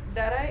confess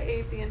that I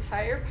ate the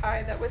entire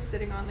pie that was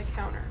sitting on the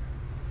counter.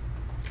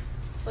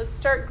 Let's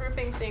start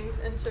grouping things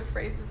into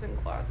phrases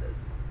and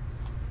clauses.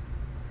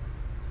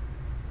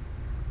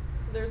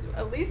 There's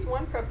at least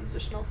one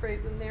prepositional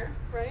phrase in there,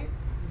 right?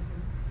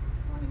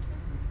 On the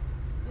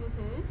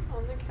counter.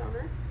 On the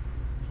counter.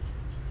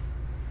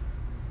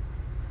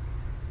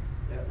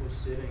 That was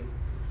sitting.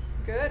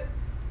 Good.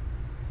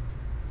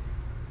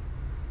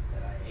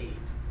 That I ate.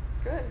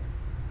 Good.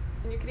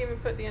 And you could even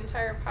put the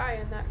entire pie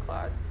in that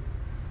clause.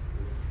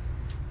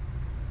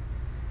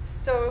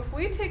 So if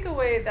we take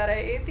away that I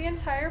ate the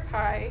entire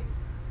pie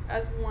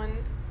as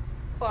one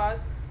clause,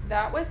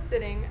 that was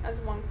sitting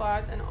as one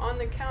clause, and on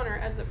the counter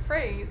as a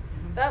phrase,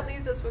 that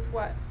leaves us with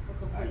what? A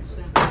complete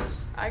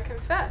sentence. I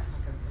confess.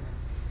 Confess.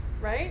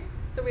 Right?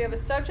 So we have a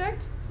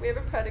subject, we have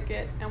a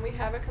predicate, and we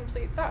have a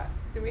complete thought.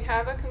 Do we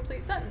have a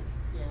complete sentence?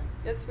 Yes.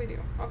 Yes, we do.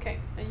 Okay,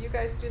 and you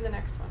guys do the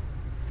next one.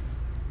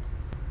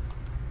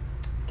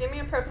 Give me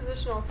a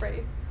prepositional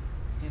phrase.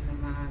 In the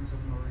minds of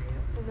Maria.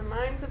 In the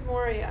minds of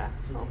Moria.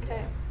 To the Okay.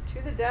 death.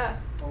 To the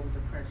death. Over the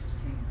precious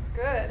kingdom.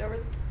 Good.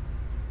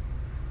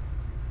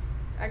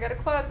 I got a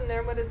clause in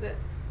there. What is it?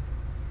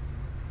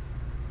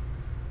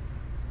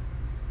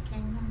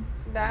 Kingdom.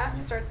 That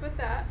Yes. starts with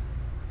that.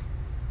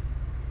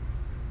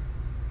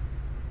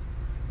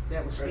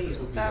 That was Precious will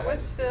filled. be That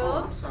was Oh,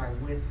 filled. I'm sorry.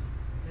 With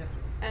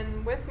Mithril.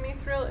 And with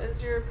mithril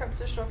is your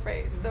prepositional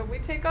phrase. So we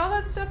take all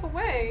that stuff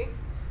away.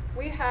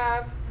 We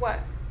have what?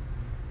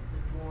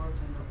 The dwarves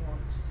and the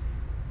orcs.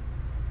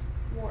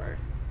 Ward.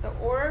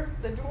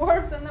 The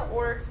dwarves and the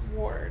orcs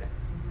ward.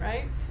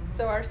 Right?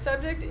 So our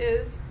subject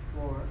is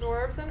Dwarves.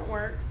 dwarves and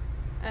orcs,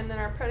 and then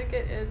our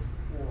predicate is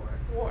Ward.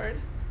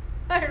 ward.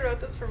 I wrote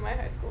this for my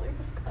high school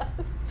English class.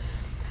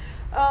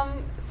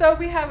 So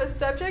we have a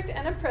subject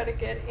and a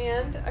predicate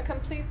and a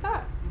complete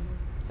thought.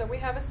 So we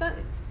have a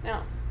sentence.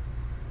 Now,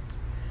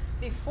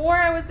 before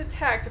I was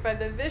attacked by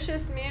the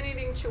vicious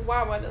man-eating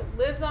chihuahua that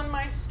lives on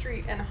my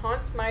street and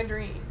haunts my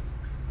dreams.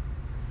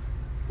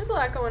 There's a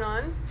lot going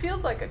on.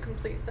 Feels like a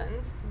complete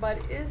sentence,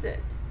 but is it?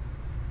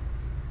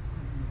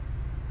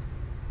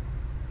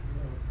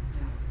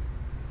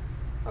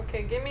 No.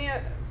 Okay, give me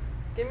a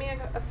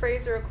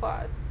phrase or a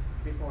clause.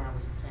 Before I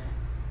was attacked.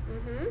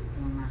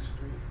 On my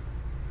street.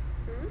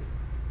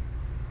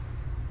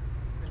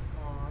 The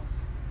clause.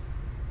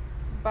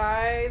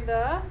 By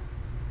the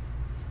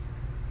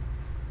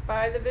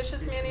by the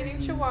vicious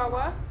man-eating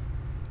chihuahua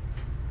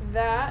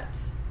that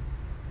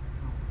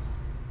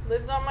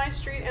lives on my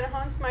street and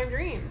haunts my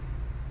dreams.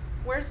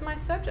 Where's my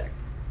subject?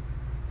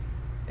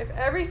 If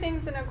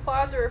everything's in a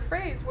clause or a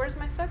phrase, where's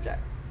my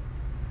subject?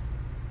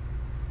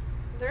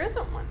 There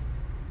isn't one.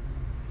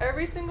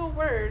 Every single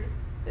word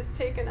is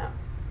taken up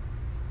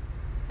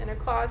in a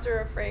clause or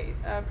a phrase,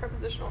 a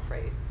prepositional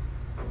phrase.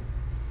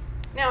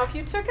 Now, if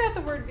you took out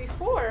the word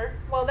before,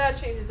 well, that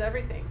changes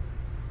everything,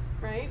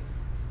 right?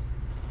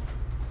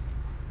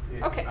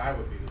 Okay. I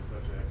would be the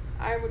subject.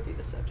 I would be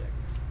the subject,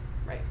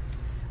 right?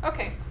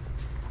 Okay.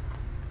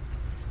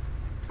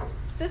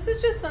 This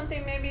is just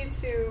something maybe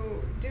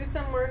to do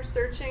some word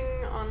searching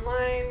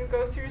online,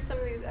 go through some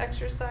of these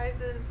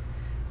exercises,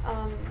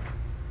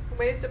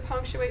 ways to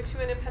punctuate two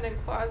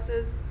independent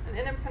clauses. An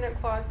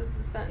independent clause is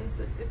a sentence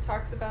that it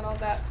talks about all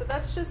that. So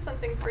that's just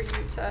something for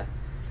you to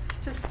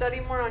study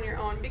more on your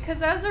own.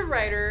 Because as a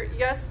writer,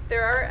 yes,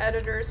 there are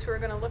editors who are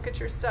going to look at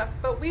your stuff,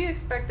 but we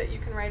expect that you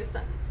can write a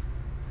sentence,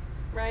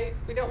 right?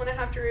 We don't want to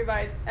have to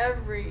revise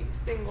every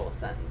single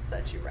sentence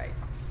that you write,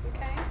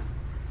 okay?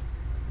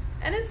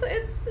 And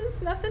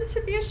it's nothing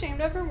to be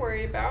ashamed of or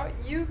worry about.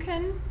 You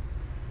can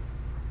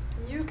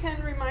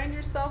remind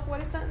yourself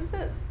what a sentence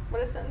is,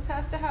 what a sentence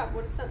has to have,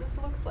 what a sentence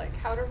looks like,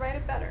 how to write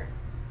it better,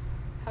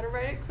 how to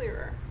write it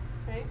clearer,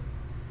 right?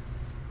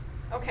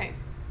 Okay.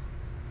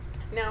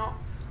 Now,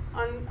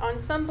 on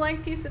some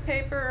blank piece of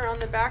paper or on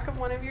the back of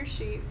one of your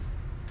sheets,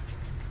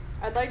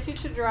 I'd like you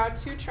to draw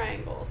two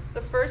triangles.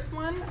 The first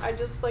one, I'd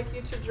just like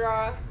you to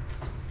draw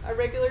a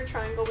regular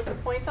triangle with a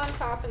point on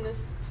top and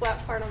this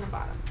flat part on the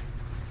bottom.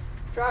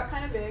 Draw it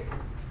kind of big,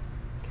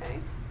 okay?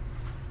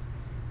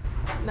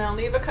 Now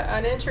leave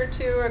an inch or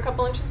two or a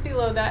couple inches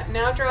below that.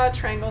 Now draw a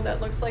triangle that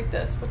looks like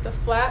this with the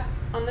flat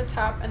on the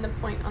top and the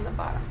point on the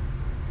bottom.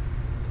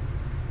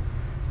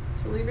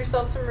 So leave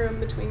yourself some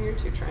room between your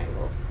two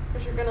triangles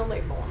because you're going to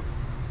label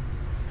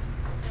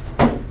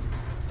them.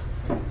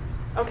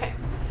 Okay.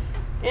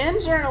 In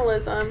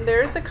journalism,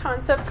 there's a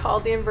concept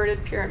called the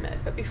inverted pyramid.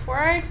 But before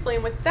I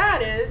explain what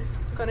that is,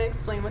 I'm going to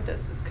explain what this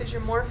is because you're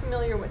more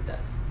familiar with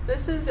this.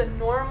 This is a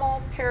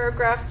normal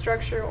paragraph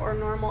structure or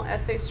normal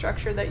essay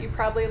structure that you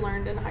probably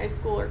learned in high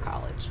school or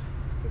college.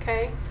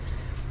 Okay?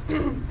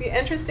 The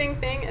interesting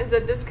thing is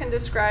that this can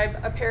describe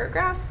a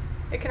paragraph.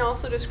 It can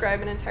also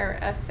describe an entire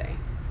essay,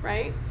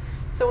 right?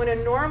 So in a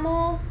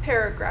normal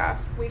paragraph,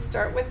 we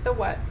start with the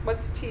what?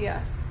 What's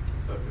TS?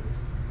 Subject.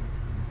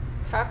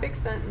 Topic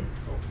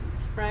sentence,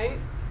 right?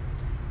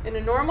 In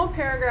a normal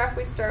paragraph,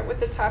 we start with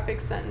the topic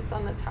sentence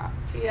on the top.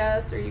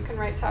 TS, or you can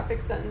write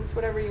topic sentence,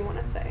 whatever you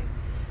want to say.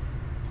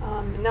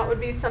 And that would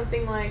be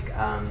something like,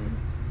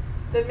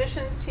 the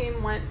missions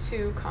team went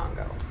to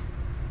Congo.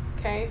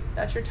 Okay,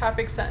 that's your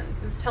topic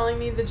sentence. It's telling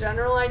me the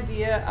general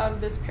idea of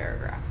this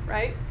paragraph,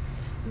 right?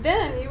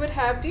 Then you would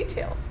have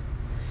details.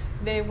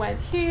 They went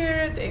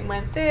here, they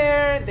went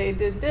there, they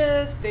did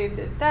this, they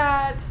did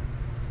that.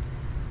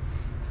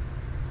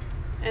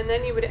 And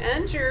then you would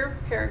end your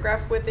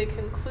paragraph with a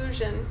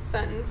conclusion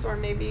sentence or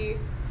maybe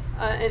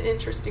an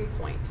interesting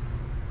point,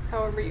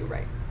 however you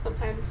write.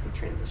 Sometimes a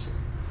transition.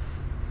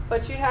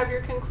 But you'd have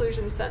your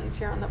conclusion sentence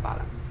here on the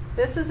bottom.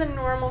 This is a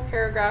normal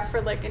paragraph for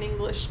like an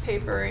English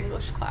paper or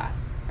English class,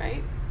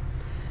 right?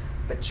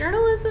 But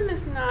journalism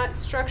is not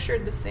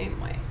structured the same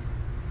way.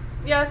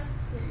 Yes,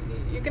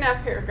 you can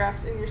have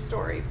paragraphs in your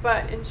story,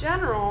 but in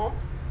general,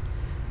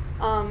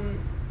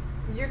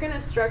 you're going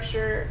to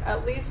structure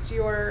at least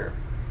your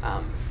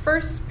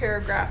first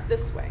paragraph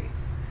this way.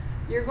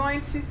 You're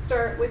going to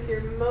start with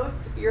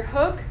your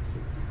hook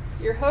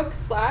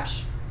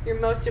slash your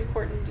most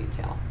important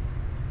detail.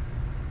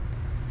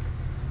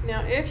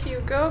 Now, if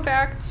you go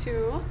back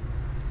to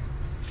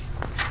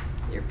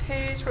your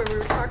page where we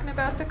were talking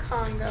about the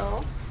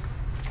Congo,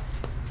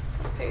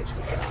 what page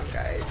was it on,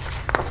 guys?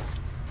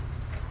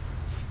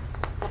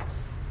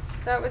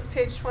 That was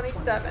page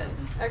 27,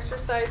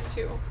 exercise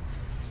 2.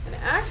 And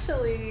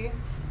actually,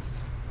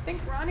 I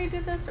think Ronnie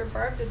did this or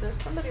Barb did this.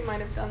 Somebody might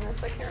have done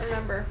this. I can't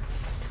remember.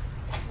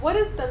 What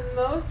is the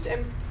most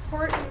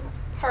important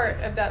part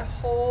of that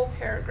whole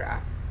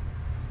paragraph?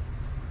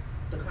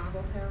 The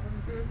Congo paragraph?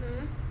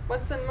 Mm-hmm.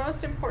 What's the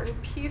most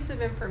important piece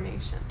of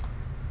information?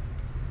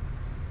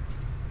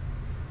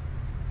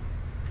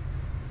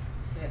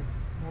 That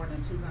more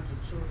than 200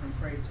 children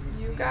prayed to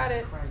receive You got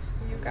it. Christ.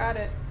 You got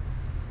it.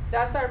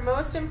 That's our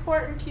most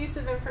important piece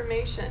of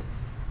information.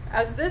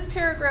 As this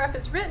paragraph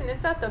is written,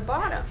 it's at the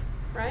bottom,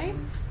 right?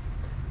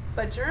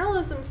 But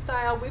journalism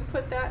style, we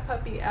put that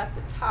puppy at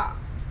the top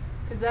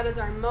because that is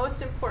our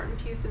most important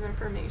piece of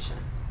information.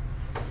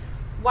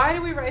 Why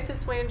do we write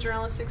this way in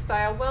journalistic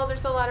style? Well,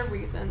 there's a lot of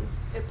reasons.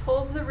 It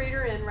pulls the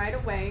reader in right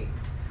away.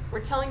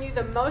 We're telling you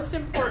the most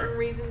important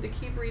reason to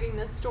keep reading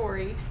this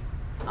story.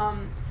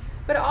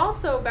 But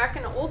also, back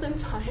in olden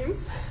times,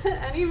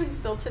 and even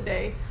still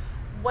today,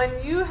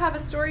 when you have a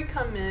story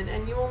come in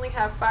and you only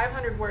have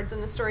 500 words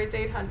and the story is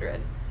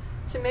 800,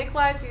 to make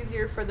lives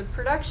easier for the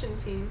production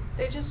team,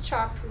 they just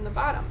chopped from the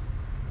bottom.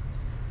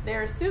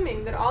 They're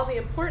assuming that all the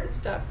important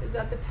stuff is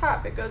at the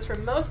top. It goes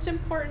from most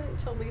important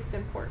to least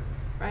important,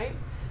 right?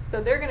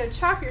 So they're going to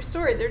chop your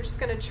story. They're just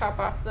going to chop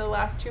off the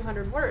last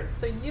 200 words.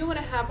 So you want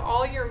to have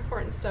all your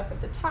important stuff at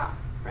the top,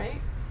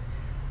 right?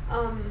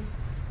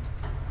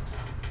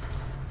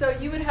 So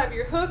you would have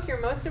your hook,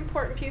 your most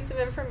important piece of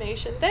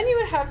information. Then you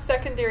would have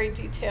secondary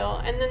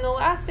detail. And then the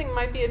last thing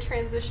might be a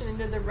transition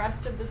into the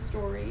rest of the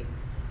story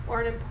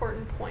or an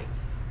important point,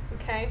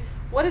 okay?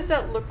 What does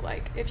that look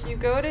like? If you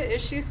go to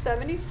issue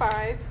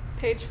 75,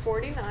 page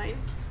 49,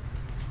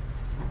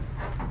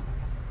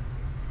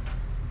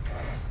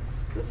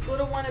 it's this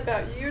little one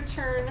about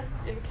U-turn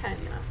in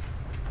Kenya.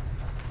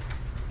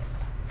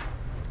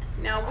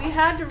 Now, we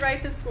had to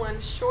write this one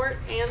short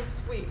and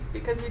sweet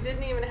because we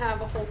didn't even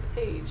have a whole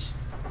page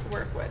to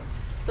work with.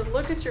 So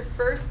look at your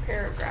first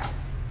paragraph.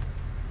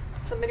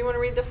 Somebody want to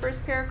read the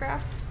first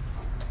paragraph?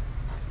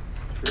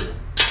 Sure.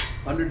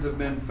 Hundreds of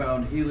men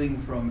found healing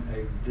from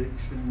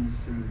addictions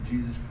through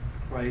Jesus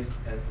Christ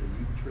at the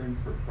U-Turn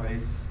for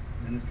Christ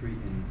ministry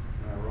in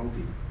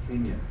Nairobi,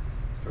 Kenya,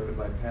 started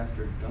by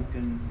Pastor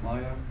Duncan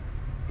Maya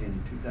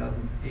in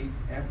 2008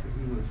 after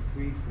he was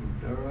freed from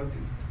drug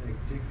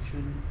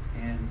addiction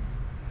and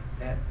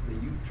at the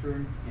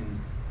U-Turn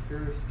in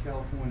Paris,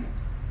 California.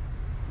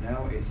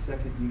 Now a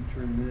second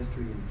U-Turn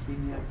ministry in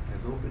Kenya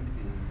has opened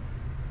in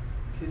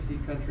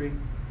Kisii country,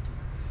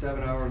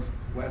 7 hours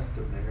west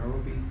of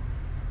Nairobi,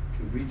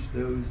 to reach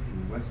those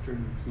in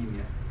western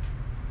Kenya.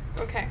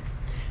 Okay,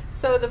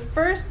 so the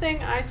first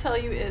thing I tell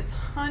you is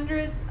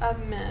hundreds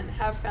of men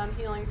have found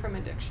healing from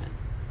addiction.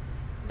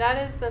 That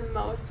is the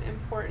most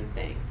important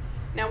thing.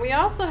 Now we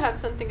also have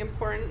something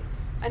important.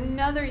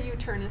 Another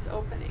U-turn is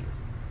opening,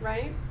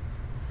 right?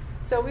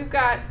 So we've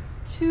got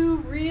two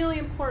really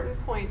important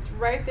points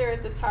right there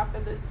at the top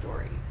of this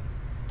story.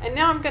 And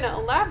now I'm going to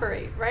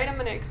elaborate, right? I'm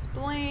going to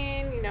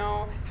explain,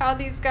 how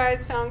these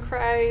guys found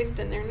Christ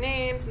and their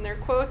names and their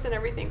quotes and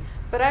everything.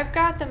 But I've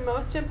got the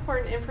most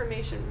important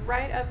information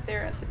right up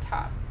there at the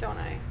top, don't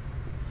I?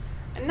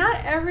 And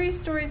not every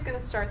story is going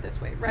to start this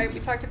way, right? We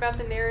talked about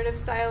the narrative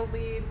style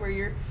lead where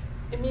you're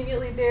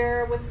immediately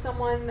there with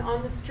someone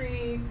on the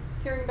street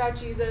hearing about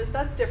Jesus.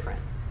 That's different.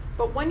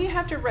 But when you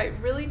have to write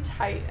really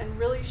tight and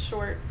really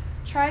short,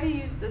 try to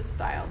use this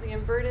style, the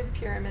inverted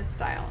pyramid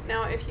style.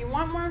 Now, if you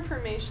want more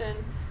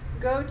information,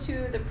 go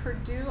to the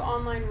Purdue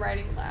Online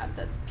Writing Lab.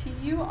 That's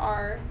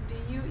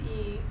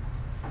P-U-R-D-U-E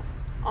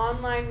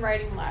Online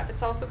Writing Lab.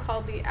 It's also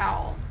called the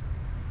OWL.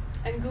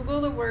 And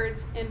Google the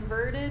words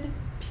inverted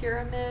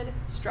pyramid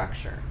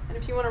structure. And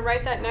if you want to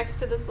write that next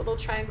to this little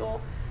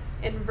triangle,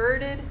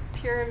 inverted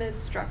pyramid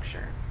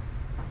structure.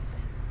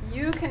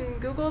 You can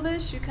Google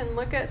this, you can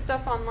look at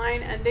stuff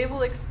online, and they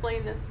will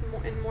explain this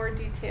in more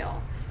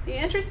detail. The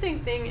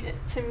interesting thing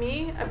to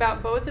me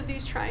about both of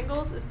these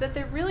triangles is that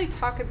they really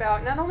talk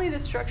about not only the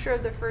structure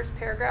of the first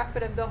paragraph,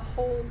 but of the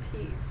whole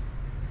piece,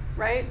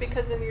 right?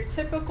 Because in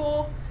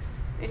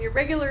your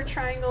regular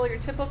triangle, your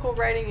typical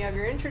writing, you have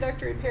your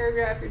introductory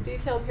paragraph, your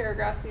detailed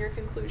paragraphs, and your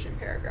conclusion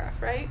paragraph,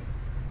 right?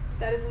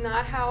 That is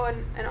not how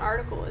an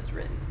article is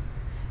written.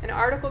 An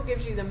article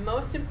gives you the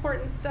most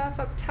important stuff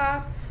up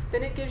top,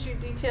 then it gives you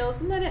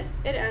details, and then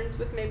it ends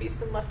with maybe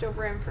some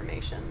leftover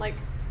information, like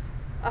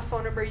a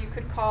phone number you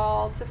could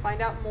call to find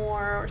out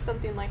more or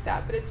something like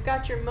that. But it's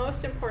got your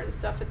most important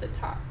stuff at the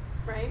top,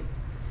 right?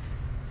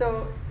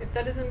 So if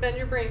that doesn't bend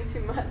your brain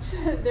too much,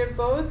 they're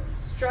both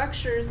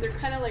structures. They're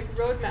kind of like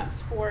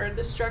roadmaps for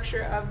the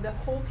structure of the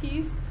whole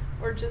piece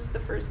or just the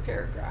first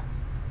paragraph.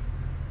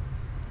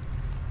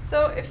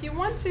 So if you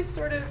want to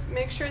sort of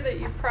make sure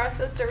that you've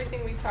processed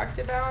everything we talked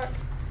about,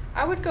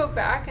 I would go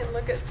back and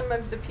look at some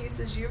of the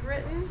pieces you've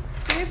written.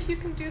 See if you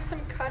can do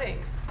some cutting.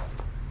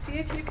 See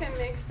if you can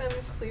make them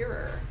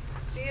clearer.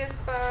 See if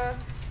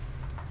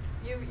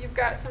you've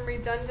got some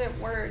redundant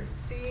words.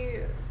 See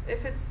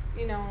if it's,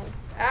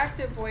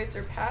 active voice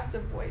or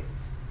passive voice.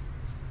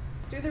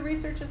 Do the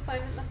research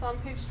assignment that's on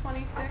page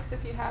 26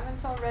 if you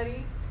haven't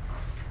already.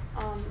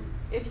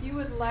 If you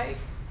would like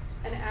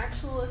an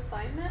actual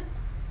assignment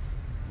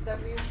that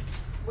we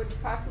would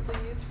possibly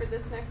use for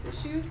this next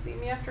issue, see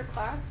me after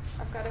class.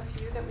 I've got a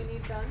few that we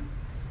need done.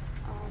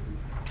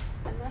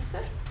 And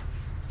that's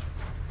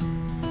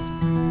it.